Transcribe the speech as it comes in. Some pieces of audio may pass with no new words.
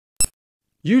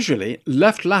Usually,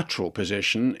 left lateral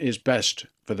position is best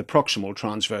for the proximal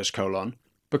transverse colon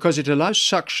because it allows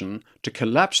suction to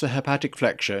collapse the hepatic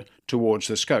flexure towards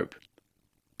the scope.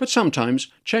 But sometimes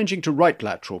changing to right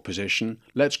lateral position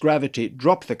lets gravity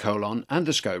drop the colon and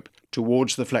the scope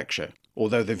towards the flexure,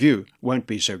 although the view won't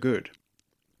be so good.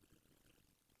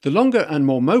 The longer and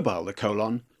more mobile the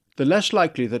colon, the less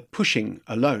likely that pushing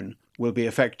alone will be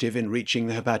effective in reaching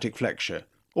the hepatic flexure,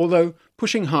 although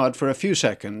pushing hard for a few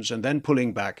seconds and then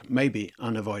pulling back may be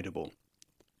unavoidable.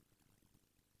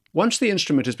 Once the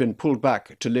instrument has been pulled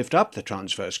back to lift up the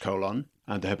transverse colon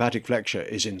and the hepatic flexure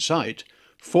is in sight,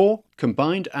 4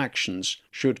 combined actions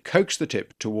should coax the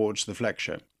tip towards the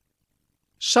flexure.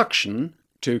 Suction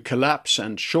to collapse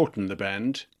and shorten the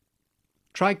bend.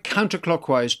 Try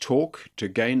counterclockwise torque to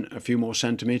gain a few more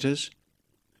centimeters.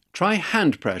 Try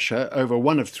hand pressure over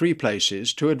one of 3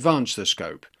 places to advance the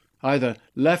scope, either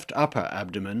left upper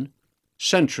abdomen,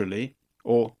 centrally,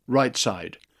 or right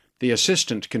side. The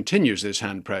assistant continues this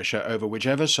hand pressure over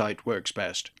whichever site works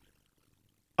best.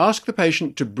 Ask the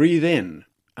patient to breathe in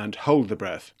and hold the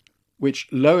breath, which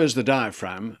lowers the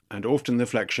diaphragm and often the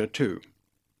flexure too.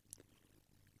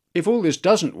 If all this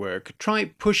doesn't work, try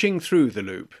pushing through the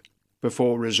loop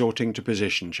before resorting to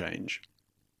position change.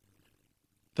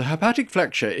 The hepatic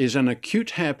flexure is an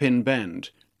acute hairpin bend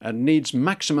and needs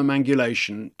maximum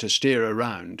angulation to steer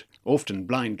around, often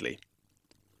blindly.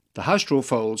 The house draw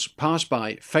folds pass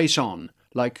by face on,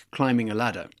 like climbing a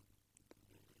ladder.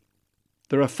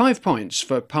 There are 5 points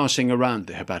for passing around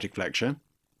the hepatic flexure.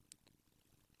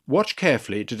 Watch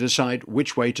carefully to decide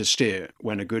which way to steer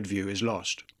when a good view is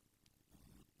lost.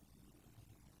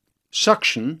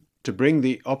 Suction to bring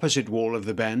the opposite wall of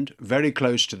the bend very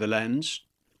close to the lens.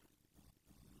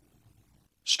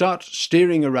 Start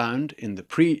steering around in the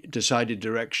pre-decided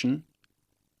direction.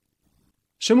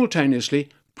 Simultaneously,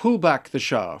 pull back the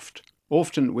shaft,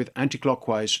 often with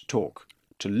anticlockwise torque,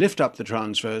 to lift up the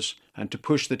transverse and to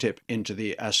push the tip into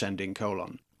the ascending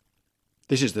colon.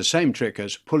 This is the same trick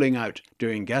as pulling out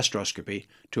during gastroscopy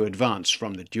to advance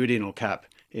from the duodenal cap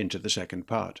into the second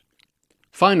part.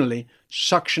 Finally,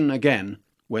 suction again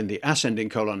when the ascending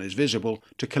colon is visible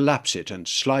to collapse it and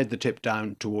slide the tip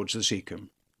down towards the cecum.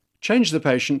 Change the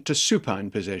patient to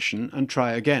supine position and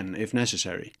try again if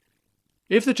necessary.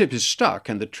 If the tip is stuck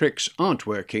and the tricks aren't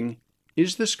working,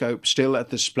 is the scope still at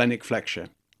the splenic flexure?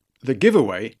 The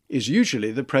giveaway is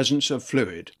usually the presence of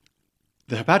fluid.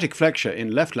 The hepatic flexure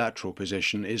in left lateral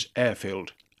position is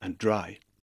air-filled and dry.